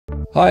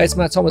Hi, it's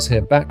Matt Thomas here,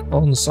 back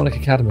on Sonic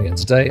Academy, and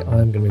today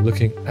I'm going to be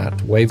looking at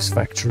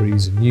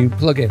Wavesfactory's new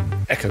plugin,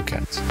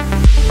 EchoCat.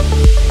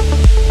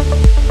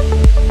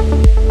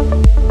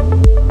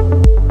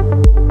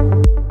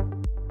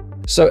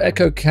 So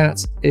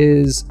EchoCat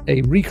is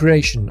a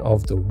recreation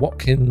of the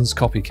Watkins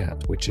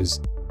Copicat, which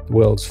is the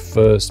world's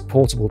first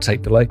portable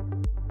tape delay.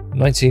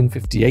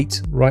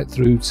 1958, right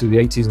through to the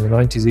 80s and the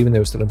 90s, even they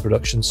were still in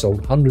production,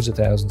 sold hundreds of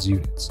thousands of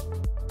units.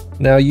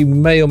 Now, you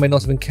may or may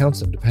not have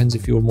encountered them, depends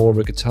if you're more of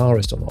a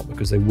guitarist or not,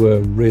 because they were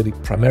really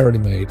primarily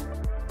made,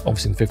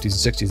 obviously in the 50s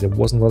and 60s, there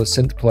wasn't a lot of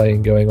synth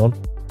playing going on,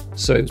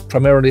 so it was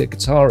primarily a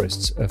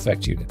guitarist's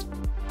effect unit.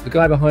 The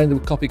guy behind the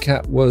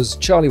Copycat was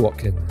Charlie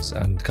Watkins,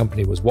 and the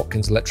company was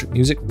Watkins Electric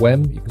Music,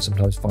 WEM. You can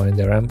sometimes find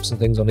their amps and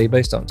things on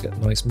eBay, starting to get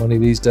nice money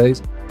these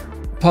days.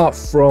 Apart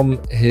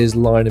from his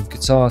line of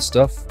guitar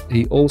stuff,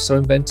 he also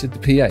invented the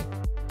PA.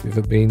 If you've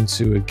ever been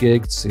to a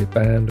gig, to see a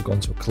band, or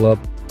gone to a club,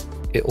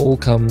 it all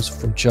comes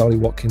from Charlie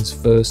Watkins'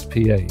 first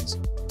PAs.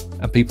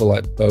 And people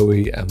like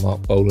Bowie and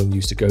Mark Bolan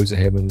used to go to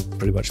him and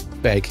pretty much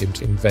beg him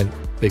to invent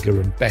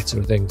bigger and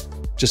better things,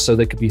 just so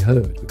they could be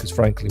heard. Because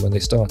frankly, when they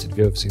started, if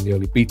you've ever seen the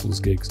early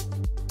Beatles gigs,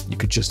 you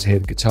could just hear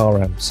the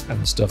guitar amps and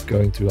the stuff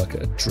going through like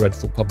a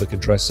dreadful public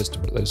address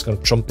system. Those kind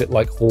of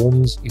trumpet-like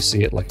horns, you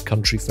see it like a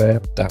country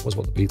fair. That was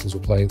what the Beatles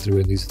were playing through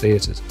in these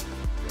theatres.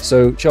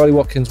 So Charlie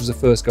Watkins was the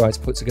first guy to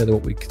put together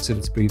what we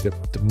consider to be the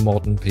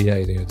modern PA,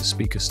 the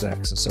speaker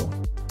stacks and so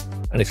on.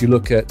 And if you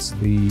look at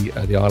the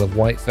Isle of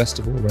Wight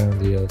festival around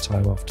the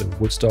time after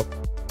Woodstock,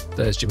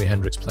 there's Jimi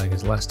Hendrix playing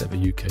his last ever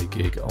UK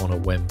gig on a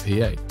WEM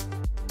PA.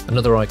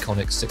 Another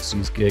iconic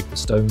 60s gig, the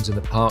Stones in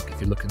the Park. If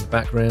you look in the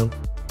background,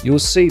 you'll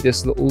see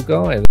this little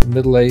guy, the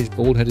middle-aged,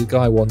 bald-headed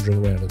guy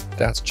wandering around, and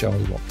that's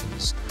Charlie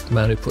Watkins, the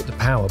man who put the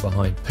power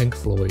behind Pink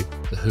Floyd,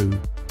 The Who,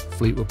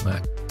 Fleetwood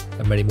Mac,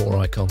 and many more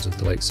icons of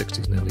the late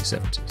 60s and early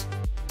 70s.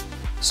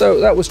 So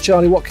that was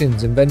Charlie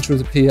Watkins, inventor of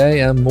the PA,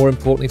 and more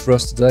importantly for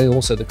us today,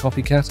 also the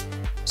Copycat.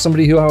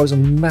 Somebody who I was a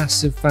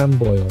massive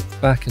fanboy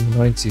of. Back in the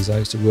 90s, I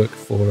used to work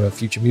for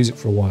Future Music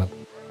for a while,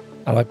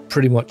 and I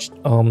pretty much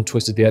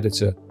arm-twisted the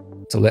editor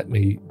to let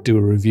me do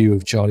a review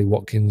of Charlie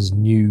Watkins'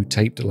 new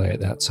tape delay at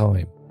that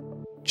time,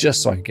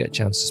 just so I could get a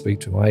chance to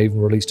speak to him. I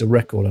even released a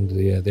record under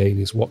the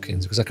alias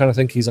Watkins, because I kind of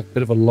think he's like a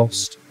bit of a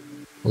lost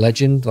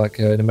legend. Like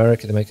in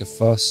America, they make a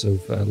fuss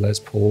of Les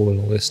Paul and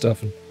all this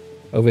stuff, and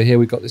over here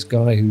we've got this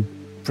guy who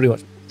pretty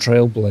much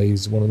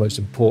trailblazed one of the most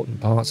important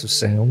parts of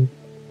sound,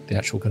 the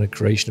actual kind of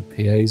creation of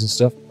PAs and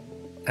stuff,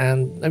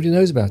 and nobody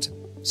knows about him.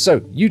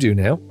 So, you do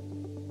now.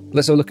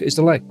 Let's have a look at his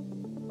delay.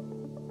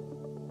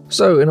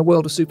 So, in a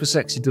world of super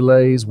sexy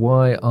delays,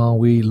 why are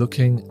we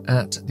looking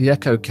at the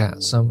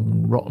EchoCat,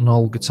 some rotten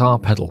old guitar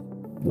pedal?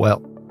 Well,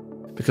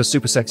 because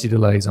super sexy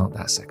delays aren't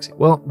that sexy.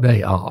 Well,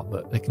 they are,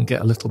 but they can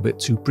get a little bit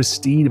too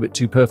pristine, a bit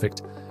too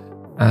perfect,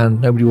 and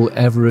nobody will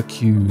ever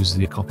accuse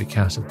the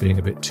Copycat of being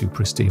a bit too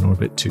pristine or a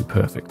bit too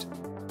perfect.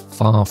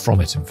 Far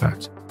from it, in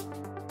fact.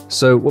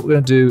 So what we're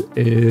going to do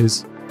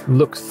is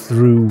look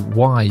through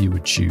why you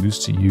would choose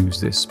to use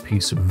this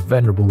piece of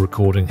venerable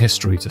recording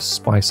history to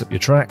spice up your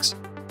tracks,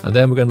 and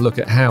then we're going to look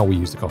at how we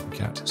use the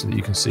Copycat so that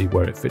you can see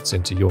where it fits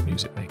into your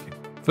music making.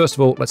 First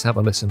of all, let's have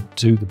a listen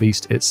to the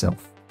beast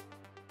itself.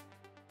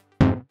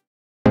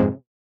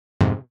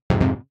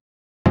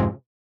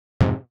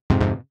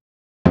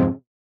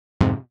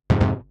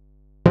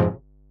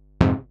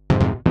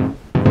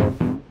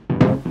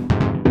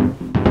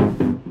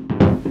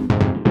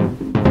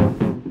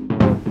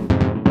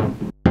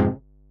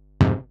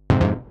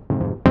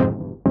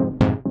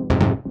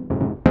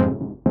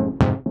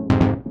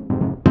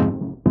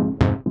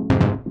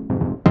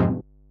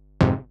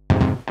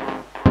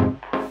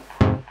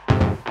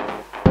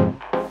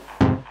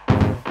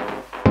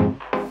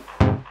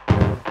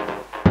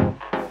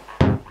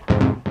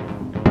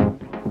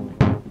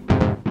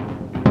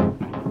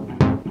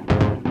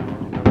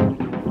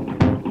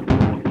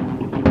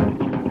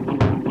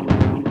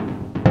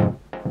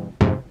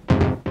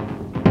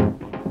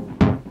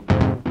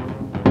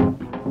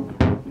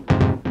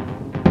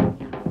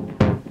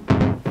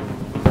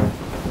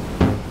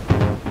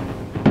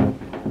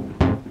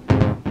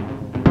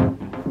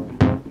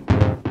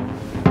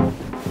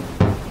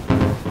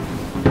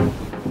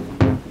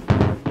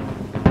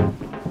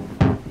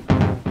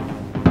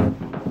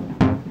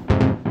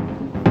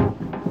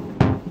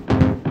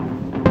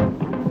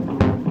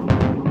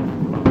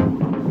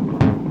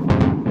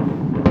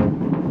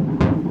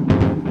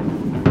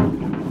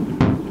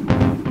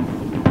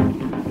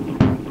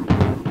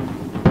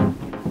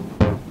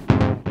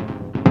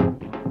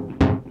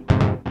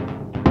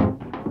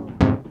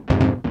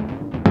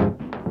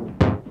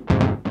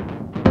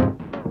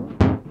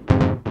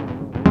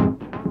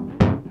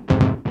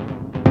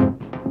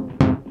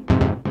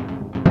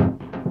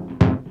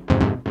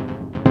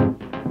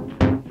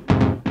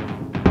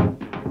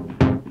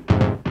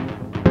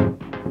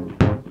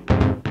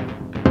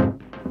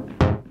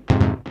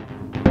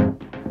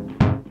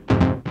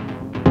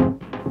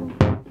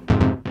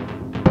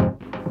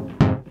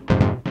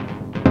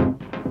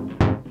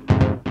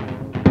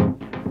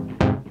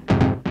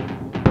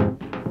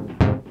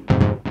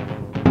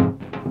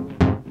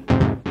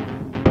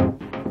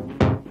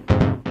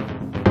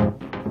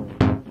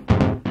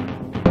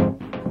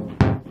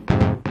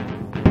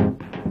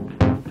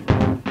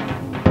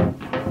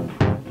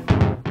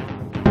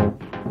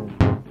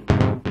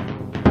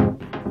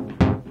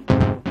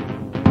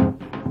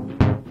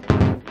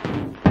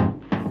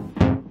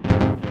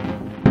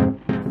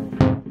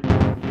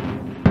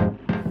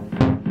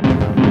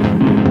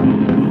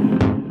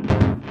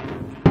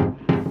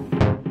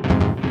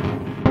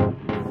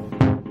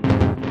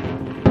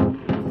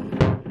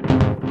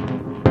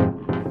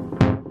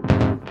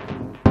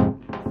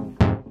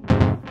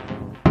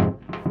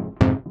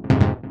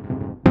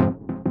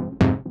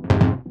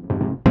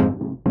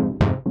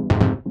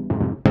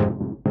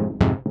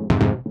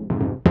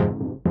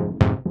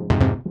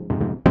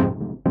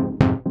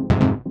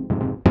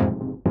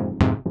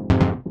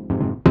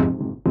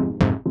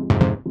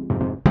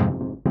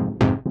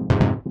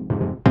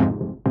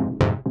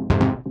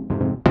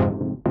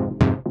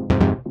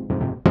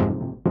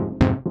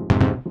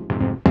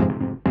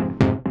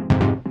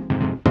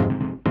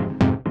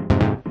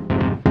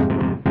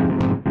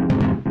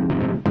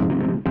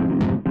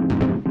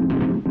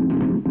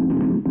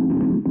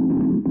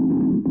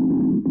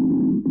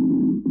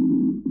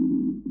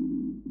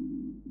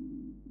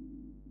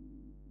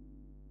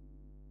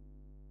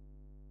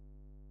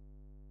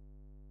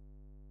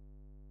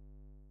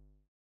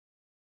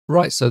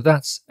 Right, so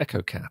that's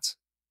EchoCat.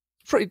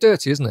 Pretty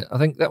dirty, isn't it? I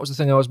think that was the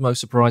thing I was most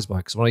surprised by,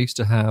 because when I used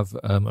to have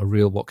a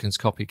real Watkins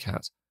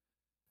Copycat,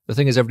 the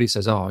thing is, everybody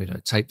says, "Oh, you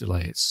know, tape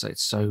delay. It's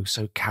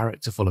so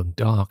characterful and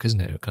dark, isn't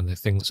it?" Kind of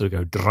thing that sort of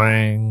go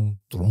drang,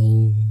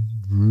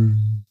 drong,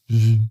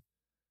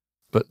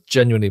 but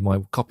genuinely, my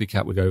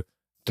Copycat would go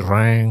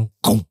drang.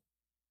 Gum.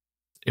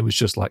 It was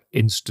just like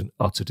instant,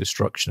 utter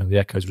destruction, and the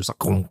echoes were just like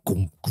gum,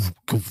 gum, gum,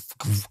 gum,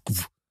 gum,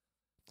 gum.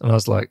 And I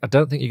was like, I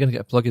don't think you're going to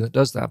get a plugin that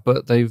does that,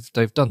 but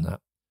they've done that.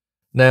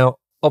 Now,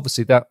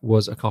 obviously, that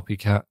was a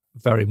Copycat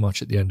very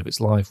much at the end of its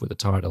life, with a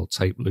tired old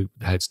tape loop,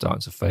 the head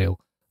starting to fail.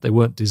 They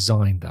weren't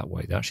designed that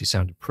way. They actually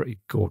sounded pretty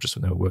gorgeous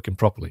when they were working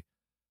properly.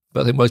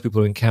 But I think most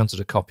people who encountered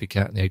a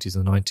Copycat in the 80s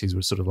and the 90s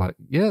were sort of like,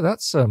 yeah,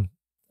 that's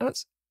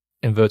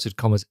inverted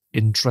commas,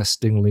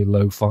 interestingly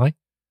lo-fi.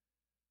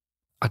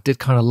 I did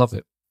kind of love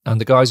it. And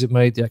the guys who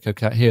made the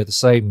EchoCat here are the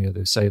same. You know,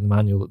 they say in the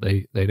manual that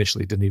they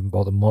initially didn't even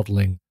bother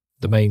modelling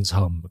the mains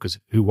hum, because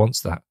who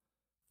wants that?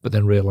 But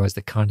then realised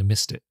they kind of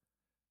missed it.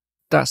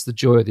 That's the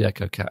joy of the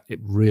EchoCat. It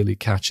really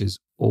catches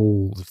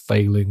all the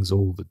failings,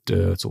 all the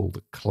dirt, all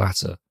the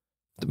clatter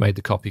that made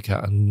the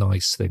Copycat a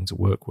nice thing to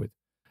work with.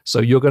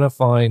 So you're going to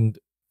find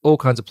all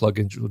kinds of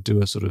plugins that will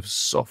do a sort of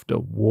softer,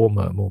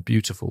 warmer, more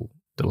beautiful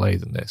delay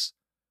than this.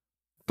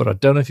 But I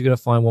don't know if you're going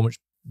to find one which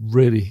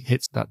really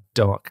hits that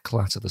dark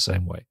clatter the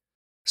same way.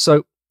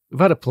 So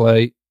we've had a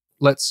play.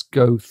 Let's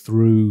go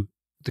through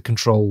the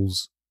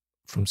controls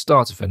from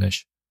start to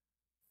finish.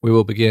 We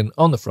will begin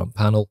on the front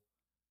panel.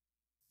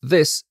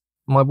 This,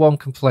 my one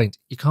complaint,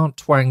 you can't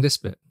twang this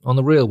bit. On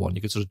the real one,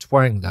 you could sort of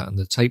twang that and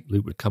the tape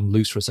loop would come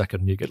loose for a second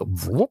and you get a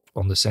whoop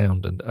on the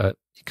sound, and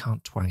you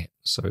can't twang it.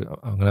 So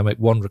I'm going to make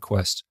one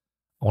request.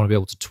 I want to be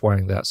able to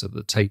twang that so that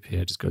the tape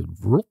here just goes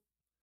whoop.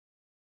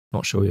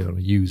 Not sure you're going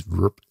to use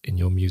whoop in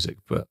your music,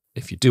 but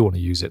if you do want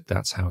to use it,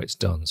 that's how it's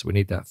done. So we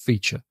need that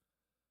feature.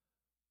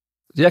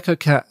 The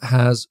EchoCat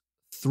has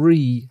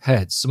 3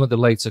 heads. Some of the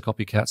later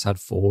Copycats had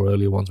 4,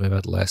 earlier ones may have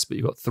had less, but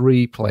you've got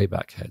 3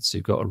 playback heads. So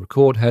you've got a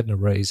record head and a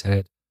raise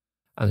head,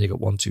 and then you've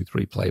got 1, 2,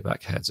 3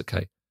 playback heads,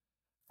 okay?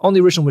 On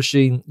the original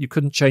machine, you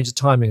couldn't change the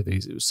timing of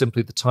these. It was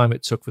simply the time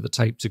it took for the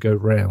tape to go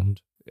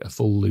round. A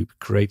full loop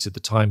created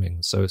the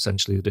timing. So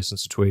essentially the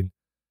distance between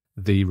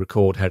the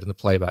record head and the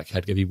playback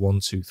head gave you 1,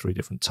 2, 3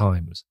 different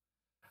times.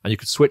 And you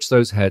could switch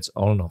those heads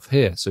on and off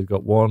here. So you've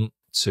got 1,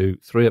 2,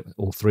 3,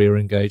 all 3 are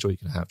engaged, or you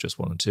can have just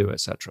 1 and 2,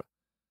 etc.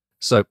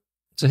 So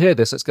to hear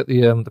this, let's get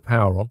the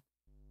power on.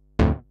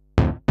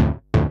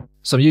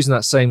 So I'm using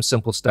that same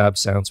simple stab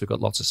sound, so we've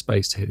got lots of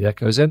space to hear the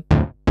echoes in.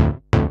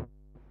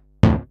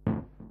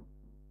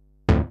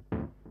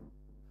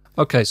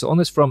 Okay, so on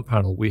this front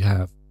panel, we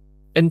have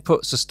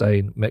input,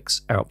 sustain,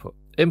 mix, output.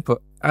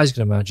 Input, as you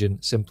can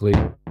imagine, simply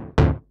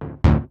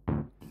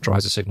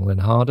drives the signal in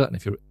harder, and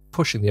if you're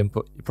pushing the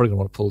input, you're probably going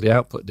to want to pull the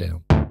output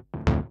down.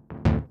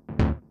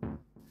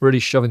 Really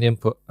shoving the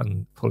input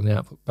and pulling the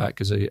output back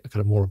gives a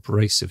kind of more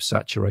abrasive,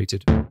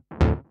 saturated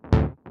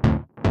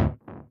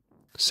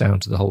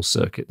sound to the whole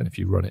circuit than if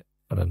you run it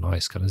at a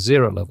nice kind of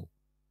 0 level.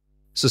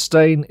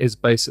 Sustain is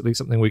basically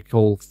something we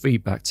call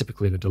feedback,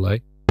 typically in a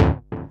delay.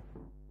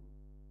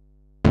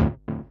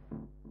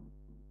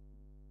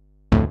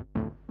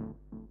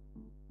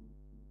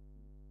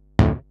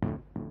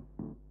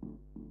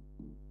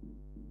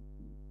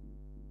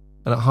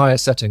 And at higher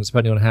settings,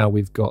 depending on how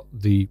we've got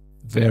the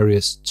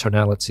various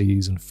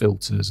tonalities and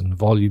filters and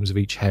volumes of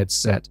each head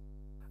set,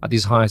 at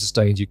these higher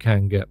sustains you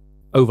can get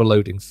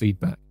overloading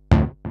feedback.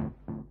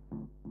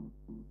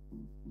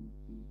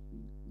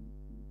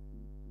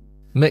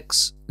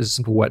 Mix is a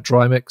simple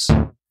wet-dry mix.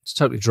 It's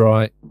totally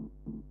dry,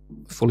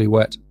 fully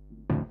wet.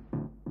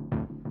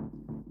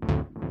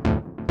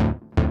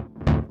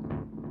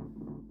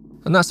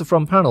 And that's the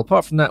front panel.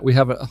 Apart from that, we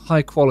have a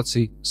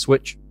high-quality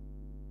switch,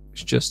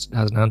 which just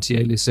has an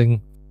anti-aliasing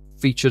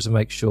feature to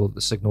make sure that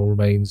the signal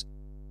remains,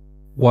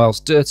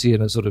 whilst dirty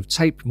in a sort of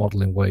tape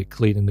modelling way,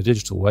 clean in the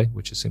digital way,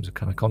 which seems a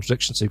kind of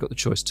contradiction. So you've got the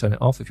choice to turn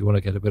it off if you want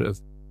to get a bit of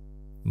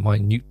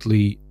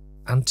minutely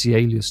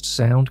anti-aliased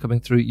sound coming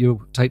through your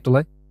tape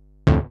delay.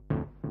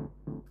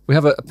 We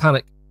have a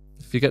panic.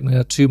 If you're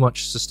getting too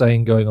much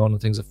sustain going on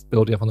and things are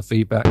building up on the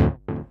feedback,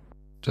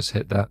 just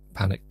hit that.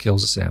 Panic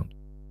kills the sound.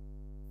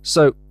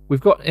 So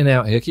we've got in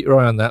out here. Keep your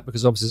eye on that,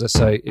 because obviously, as I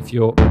say, if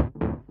you're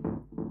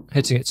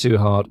hitting it too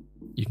hard,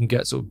 you can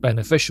get sort of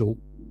beneficial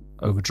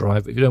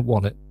overdrive, but if you don't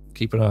want it,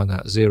 keep an eye on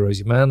that. 0 is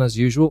your man, as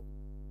usual.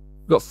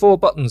 We've got 4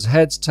 buttons: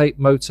 heads, tape,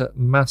 motor,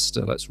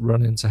 master. Let's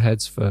run into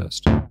heads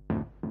first.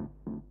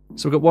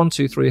 So we've got 1,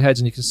 2, 3 heads,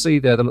 and you can see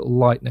there the little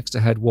light next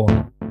to head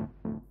 1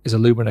 is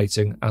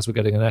illuminating as we're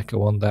getting an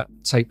echo on that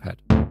tape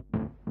head.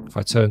 If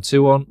I turn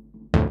 2 on,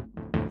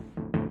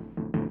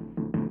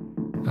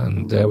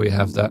 and there we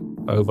have that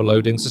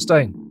overloading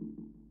sustain.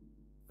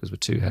 Because with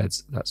 2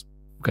 heads, that's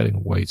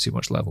getting way too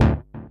much level.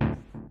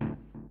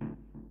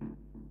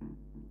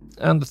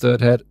 And the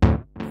 3rd head.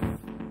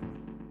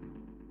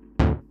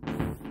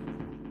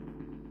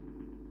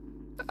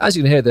 As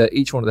you can hear there,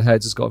 each one of the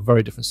heads has got a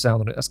very different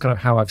sound on it. That's kind of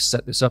how I've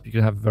set this up. You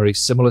can have very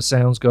similar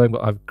sounds going,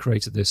 but I've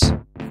created this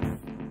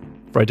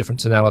Very different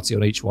tonality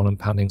on each one and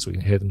panning so we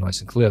can hear them nice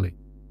and clearly.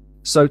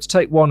 So to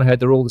take one head,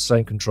 they're all the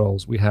same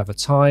controls. We have a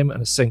time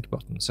and a sync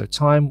button. So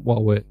time,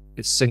 while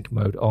it's sync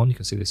mode on, you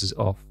can see this is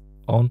off,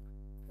 on.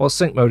 While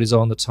sync mode is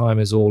on, the time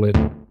is all in.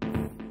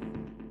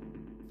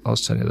 I'll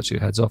just turn the other two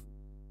heads off.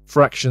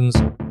 Fractions.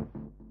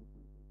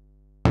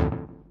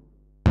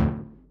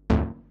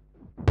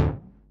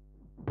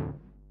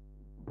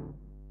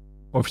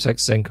 Or if we take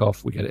sync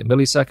off, we get it in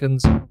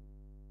milliseconds.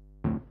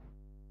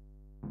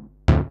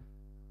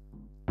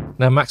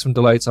 Now, maximum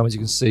delay time, as you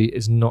can see,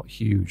 is not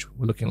huge.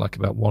 We're looking like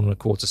about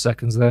 1¼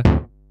 seconds there.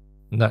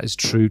 And that is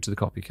true to the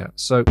Copycat.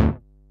 So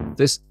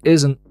this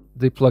isn't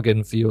the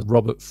plugin for your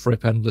Robert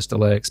Fripp endless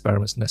delay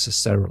experiments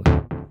necessarily.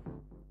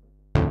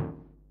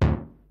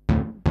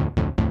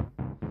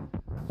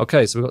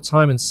 Okay, so we've got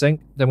time and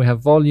sync. Then we have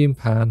volume,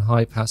 pan,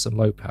 high pass, and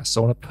low pass.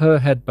 So on a per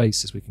head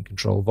basis, we can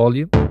control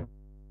volume.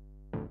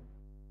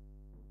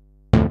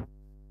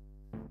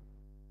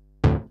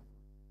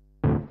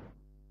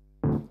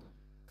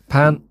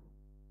 Pan.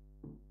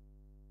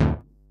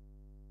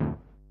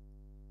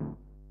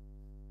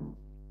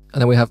 And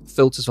then we have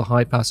filters for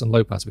high pass and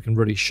low pass. We can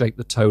really shape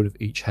the tone of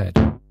each head.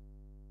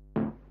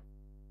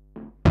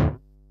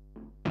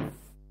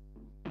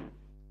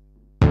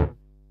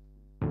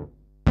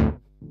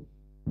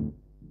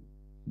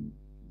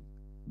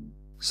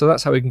 So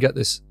that's how we can get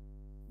this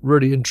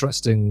really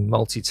interesting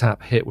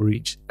multi-tap hit where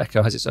each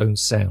echo has its own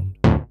sound.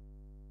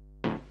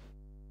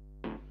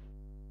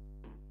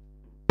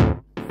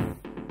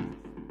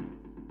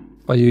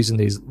 By using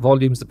these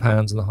volumes, the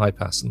pans, and the high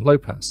pass and low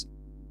pass.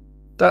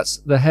 That's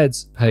the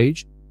heads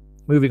page.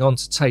 Moving on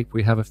to tape,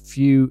 we have a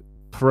few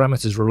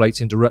parameters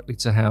relating directly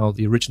to how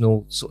the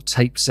original sort of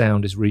tape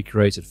sound is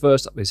recreated.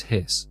 First up is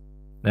hiss.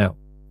 Now,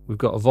 we've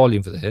got a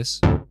volume for the hiss.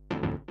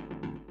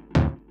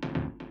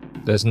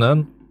 There's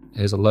none.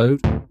 Here's a load.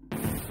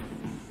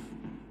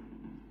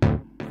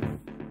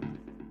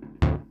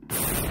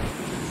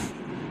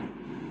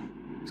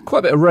 There's quite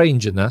a bit of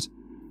range in that.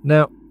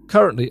 Now,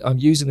 currently I'm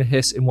using the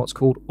hiss in what's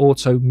called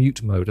auto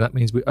mute mode. That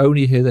means we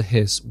only hear the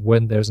hiss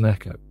when there's an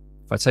echo.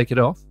 If I take it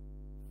off,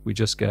 we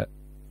just get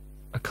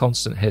a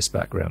constant hiss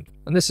background.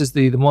 And this is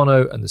the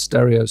mono and the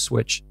stereo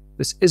switch.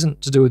 This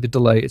isn't to do with the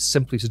delay, it's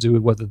simply to do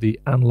with whether the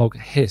analog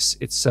hiss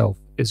itself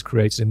is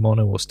created in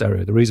mono or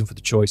stereo. The reason for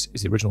the choice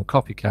is the original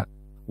Copycat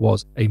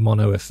was a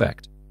mono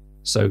effect.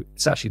 So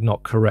it's actually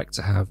not correct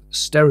to have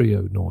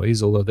stereo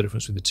noise, although the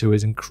difference between the two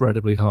is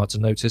incredibly hard to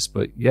notice.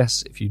 But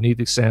yes, if you need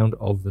the sound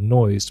of the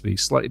noise to be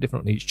slightly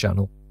different on each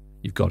channel,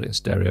 you've got it in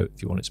stereo.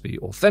 If you want it to be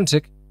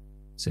authentic,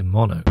 it's in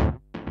mono.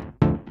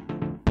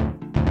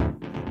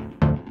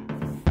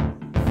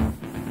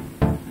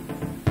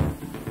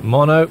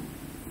 Mono,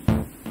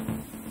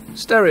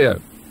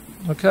 stereo.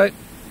 Okay.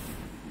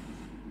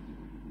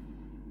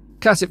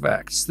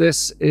 Catifacts.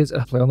 This is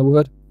a play on the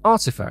word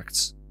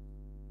artifacts,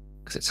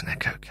 because it's an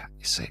echo cat,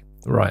 you see.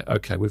 Right,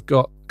 okay, we've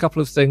got a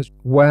couple of things.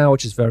 Wow,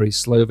 which is very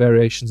slow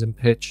variations in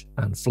pitch,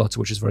 and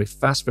flutter, which is very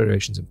fast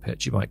variations in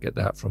pitch. You might get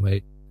that from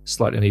a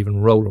slightly uneven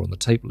roller on the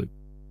tape loop.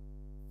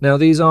 Now,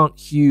 these aren't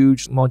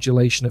huge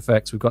modulation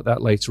effects. We've got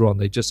that later on.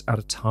 They just add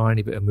a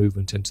tiny bit of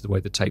movement into the way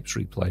the tape's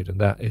replayed, and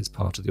that is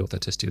part of the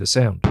authenticity of the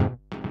sound.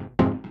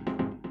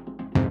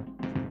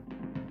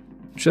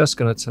 Just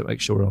going to make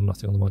sure we're on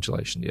nothing on the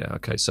modulation. Yeah,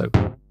 okay, so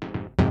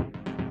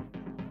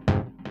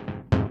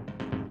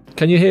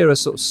can you hear a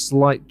sort of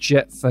slight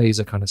jet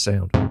phaser kind of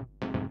sound? And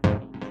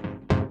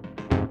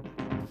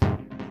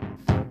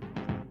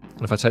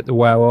if I take the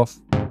wow off,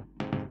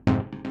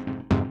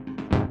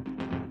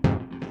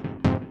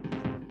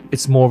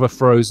 it's more of a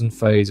frozen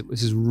phase.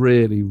 This is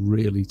really,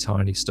 really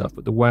tiny stuff,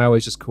 but the wow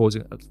is just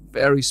causing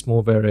very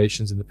small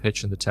variations in the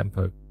pitch and the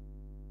tempo.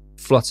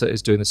 Flutter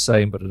is doing the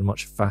same, but at a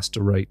much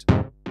faster rate.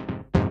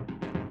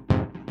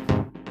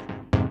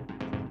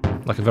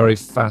 Like a very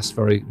fast,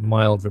 very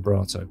mild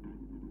vibrato.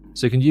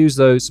 So you can use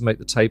those to make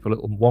the tape a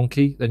little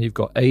wonky. Then you've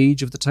got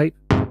age of the tape.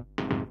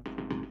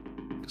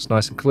 It's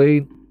nice and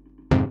clean.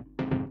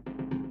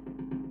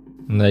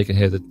 And there you can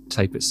hear the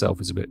tape itself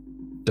is a bit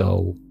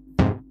dull.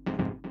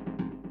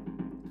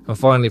 And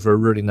finally, for a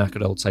really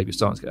knackered old tape, you're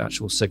starting to get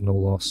actual signal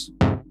loss.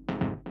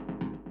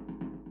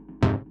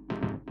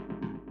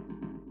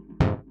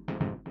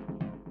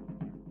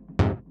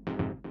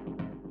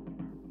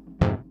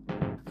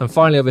 And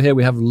finally over here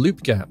we have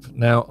loop gap.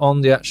 Now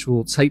on the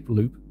actual tape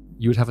loop,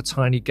 you would have a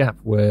tiny gap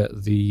where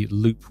the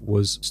loop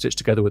was stitched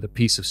together with a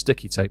piece of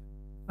sticky tape.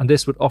 And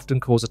this would often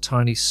cause a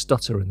tiny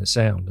stutter in the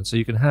sound. And so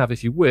you can have,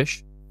 if you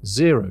wish,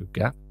 0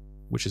 gap,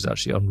 which is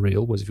actually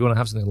unreal, whereas if you want to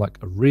have something like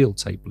a real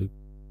tape loop,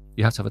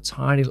 you have to have a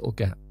tiny little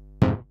gap.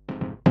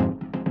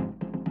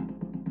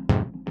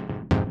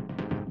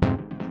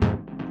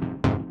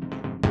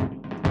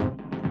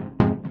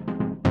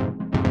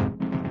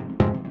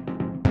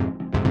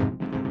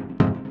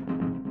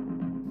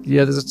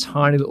 Yeah, there's a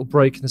tiny little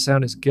break in the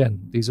sound.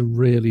 These are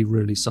really,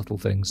 really subtle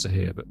things to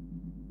hear, but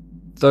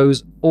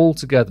those all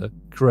together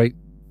create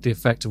the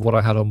effect of what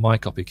I had on my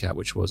Copycat,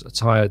 which was a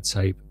tired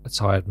tape, a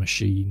tired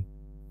machine,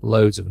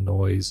 loads of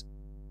noise,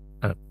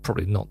 and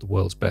probably not the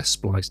world's best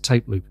spliced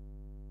tape loop.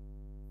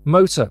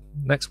 Motor.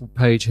 Next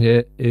page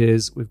here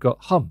is we've got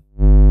hum.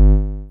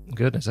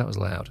 Goodness, that was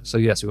loud. So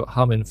yes, we've got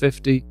hum in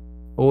 50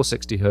 or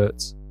 60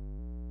 Hertz.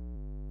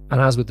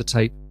 And as with the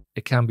tape,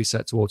 it can be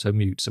set to auto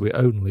mute. So we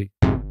only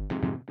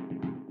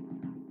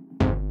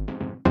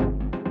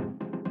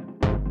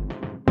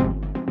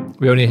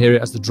hear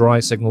it as the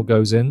dry signal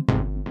goes in.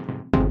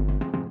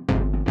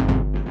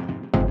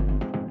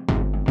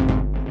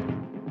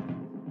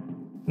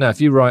 Now, if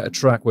you write a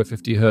track where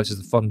 50 Hertz is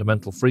the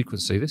fundamental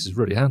frequency, this is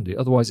really handy.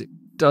 Otherwise, it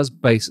does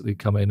basically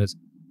come in as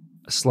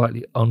a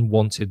slightly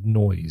unwanted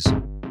noise.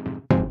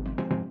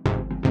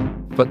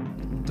 But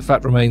the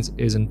fact remains it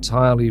is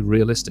entirely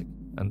realistic.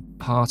 And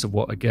part of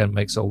what, again,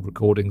 makes old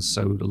recordings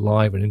so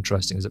alive and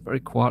interesting is that very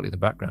quietly in the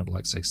background,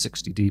 like, say,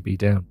 60 dB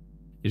down,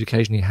 you'd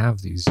occasionally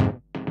have these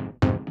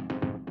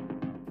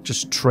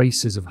just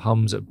traces of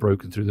hums that have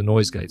broken through the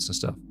noise gates and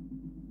stuff.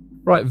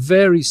 Right,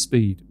 vary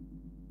speed.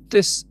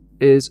 This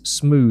is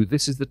smooth.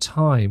 This is the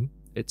time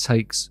it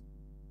takes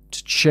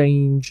to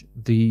change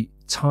the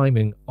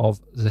timing of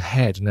the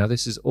head. Now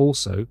this is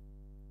also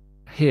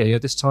here,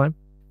 this time,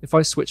 if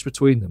I switch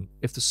between them,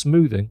 if the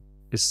smoothing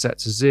is set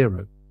to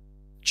 0,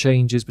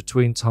 changes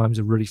between times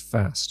are really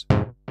fast.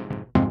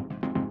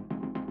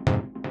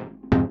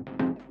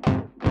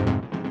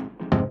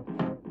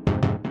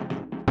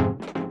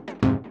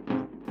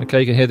 Okay,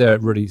 you can hear there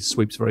it really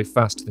sweeps very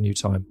fast to the new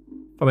time.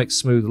 If I make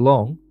smooth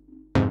long,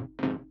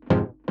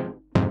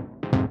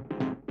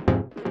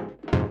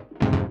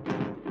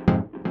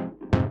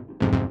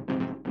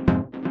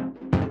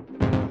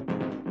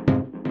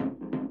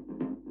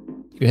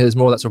 you can hear there's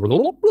more of that sort of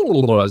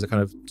as the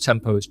kind of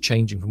tempo is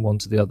changing from one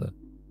to the other.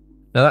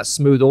 Now that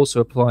smooth also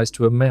applies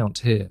to amount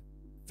here.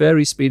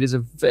 Vary speed is a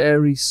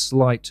very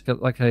slight,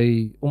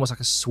 almost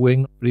like a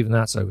swing, but even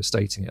that's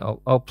overstating it.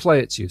 I'll play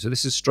it to you. So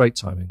this is straight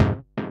timing.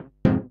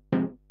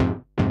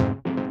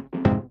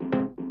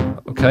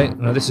 Okay,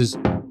 now this is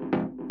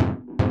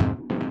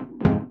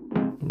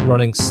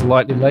running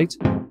slightly late.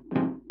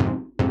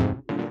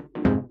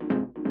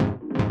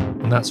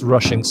 And that's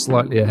rushing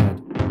slightly ahead.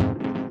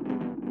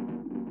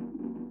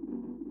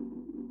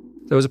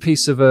 There was a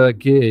piece of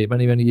gear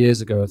many, many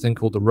years ago, a thing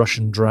called the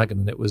Russian Dragon,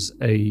 and it was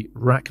a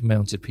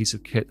rack-mounted piece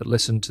of kit that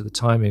listened to the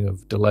timing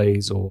of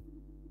delays or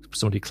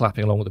somebody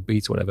clapping along with a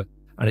beat or whatever,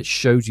 and it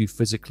showed you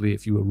physically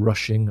if you were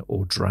rushing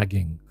or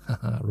dragging.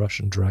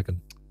 Russian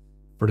Dragon.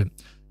 Brilliant.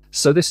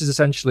 So this is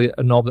essentially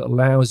a knob that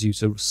allows you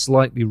to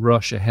slightly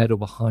rush ahead or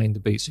behind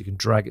the beat, so you can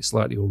drag it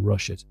slightly or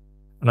rush it.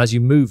 And as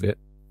you move it,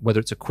 whether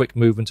it's a quick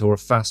movement or a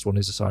fast one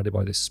is decided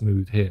by this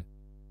smooth here.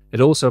 It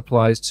also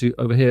applies to,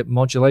 over here,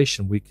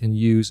 modulation. We can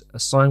use a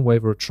sine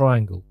wave or a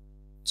triangle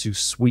to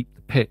sweep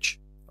the pitch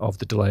of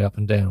the delay up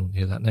and down.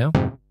 Hear that now?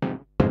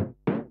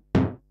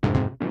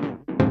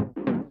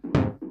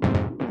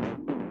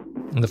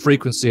 And the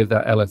frequency of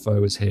that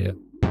LFO is here.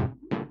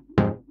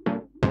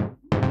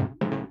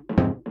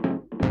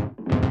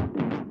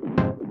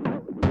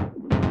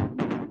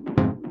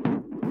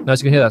 Now,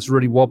 as you can hear, that's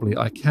really wobbly.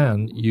 I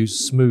can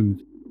use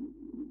smooth.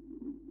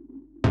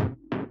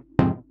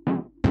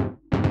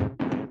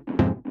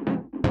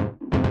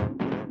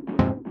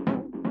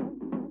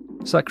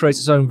 So that creates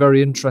its own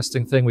very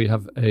interesting thing. We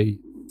have a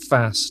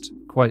fast,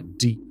 quite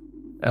deep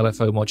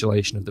LFO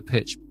modulation of the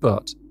pitch,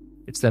 but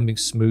it's then being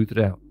smoothed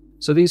out.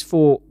 So these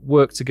four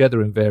work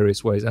together in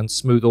various ways, and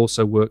smooth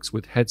also works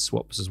with head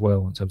swaps as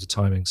well in terms of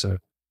timing. So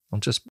I'll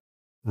just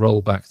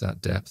roll back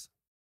that depth.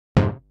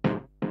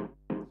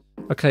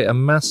 Okay, a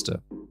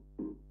master.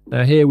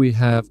 Now here we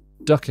have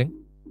ducking.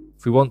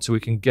 If we want to, we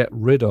can get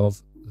rid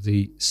of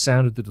the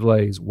sound of the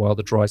delays while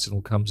the dry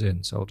signal comes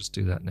in. So I'll just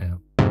do that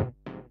now.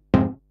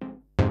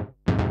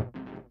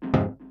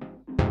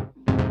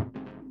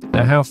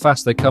 Now how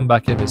fast they come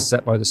back in is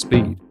set by the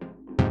speed.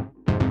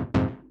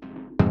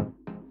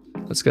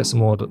 Let's get some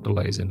more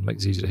delays in,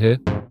 makes it easier to hear.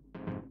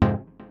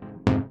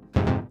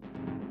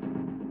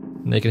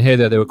 And you can hear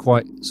there they were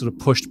quite sort of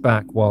pushed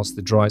back whilst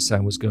the dry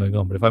sound was going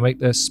on, but if I make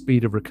their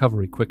speed of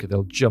recovery quicker,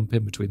 they'll jump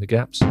in between the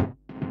gaps.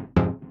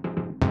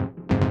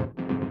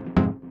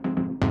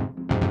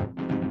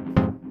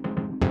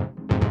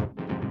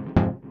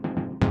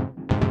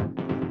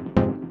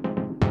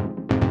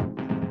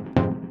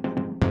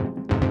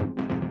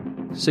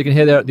 So you can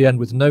hear there at the end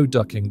with no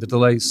ducking, the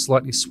delays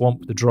slightly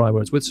swamp the dry,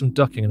 whereas with some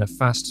ducking and a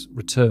fast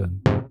return,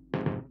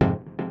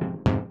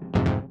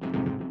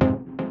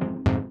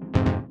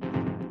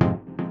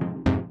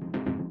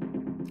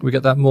 we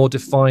get that more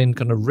defined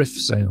kind of riff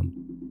sound.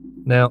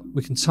 Now,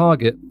 we can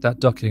target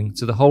that ducking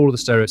to the whole of the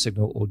stereo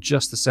signal or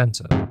just the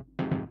center.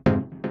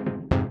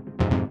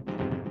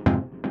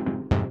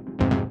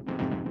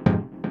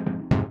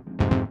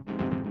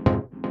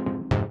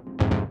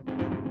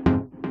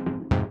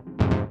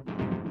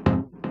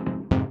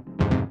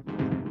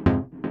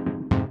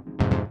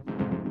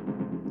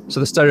 So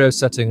the stereo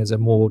setting is a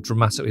more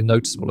dramatically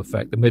noticeable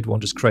effect. The mid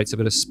one just creates a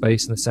bit of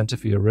space in the center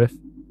for your riff.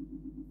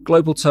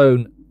 Global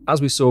tone,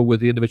 as we saw with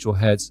the individual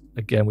heads,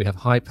 again we have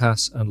high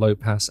pass and low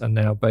pass, and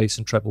now bass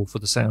and treble for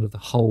the sound of the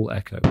whole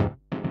echo.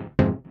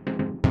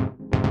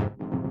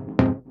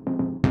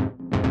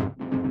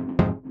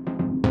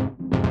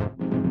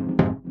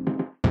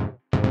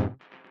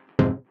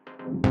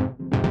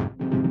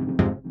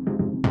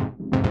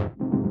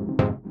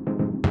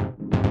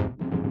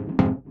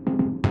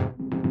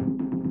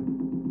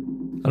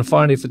 And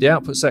finally, for the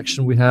output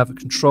section, we have a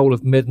control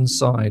of mid and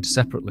side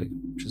separately,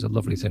 which is a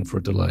lovely thing for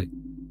a delay.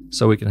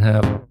 So we can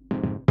have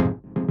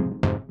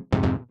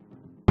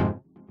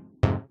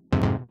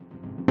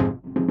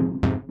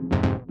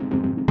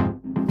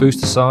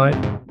boost aside,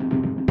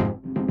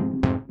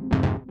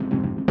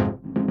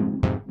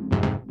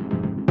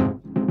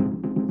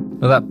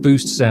 now that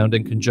boost sound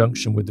in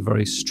conjunction with the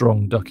very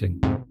strong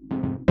ducking.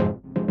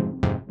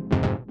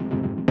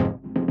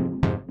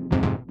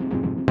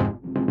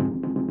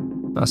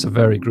 That's a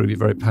very groovy,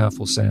 very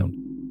powerful sound.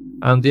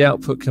 And the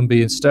output can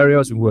be in stereo,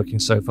 as we've been working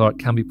so far. It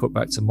can be put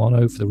back to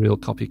mono for the real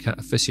copycat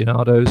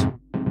aficionados.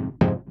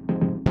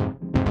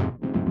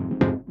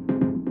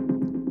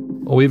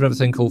 Or we even have a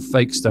thing called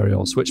fake stereo.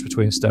 I'll switch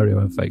between stereo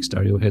and fake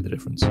stereo, you'll hear the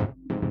difference.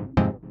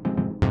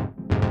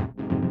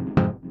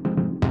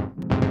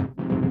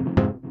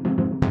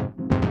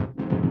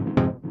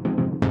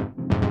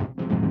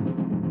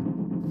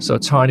 So a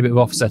tiny bit of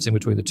offsetting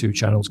between the two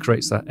channels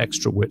creates that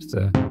extra width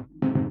there.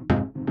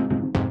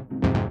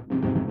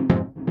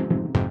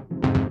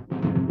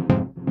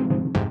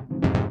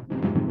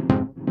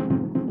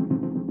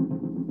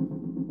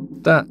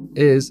 That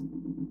is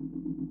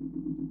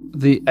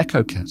the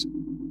EchoCat.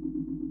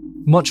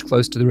 Much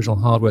closer to the original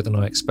hardware than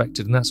I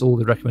expected, and that's all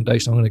the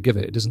recommendation I'm going to give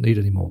it. It doesn't need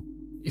any more.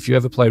 If you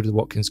ever played with the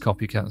Watkins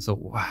Copicat and thought,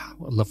 wow,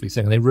 what a lovely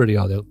thing, and they really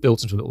are. They're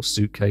built into a little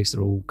suitcase.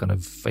 They're all kind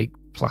of fake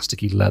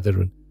plasticky leather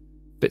and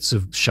bits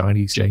of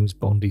shiny James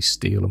Bondy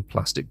steel and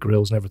plastic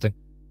grills and everything.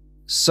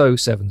 So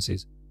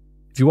 70s.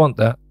 If you want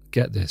that,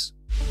 get this.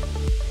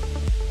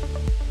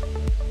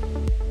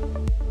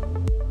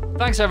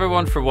 Thanks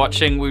everyone for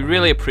watching. We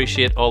really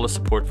appreciate all the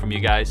support from you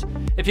guys.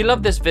 If you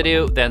love this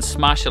video, then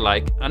smash a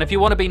like, and if you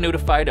want to be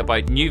notified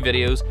about new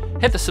videos,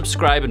 hit the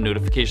subscribe and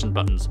notification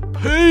buttons.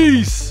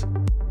 Peace!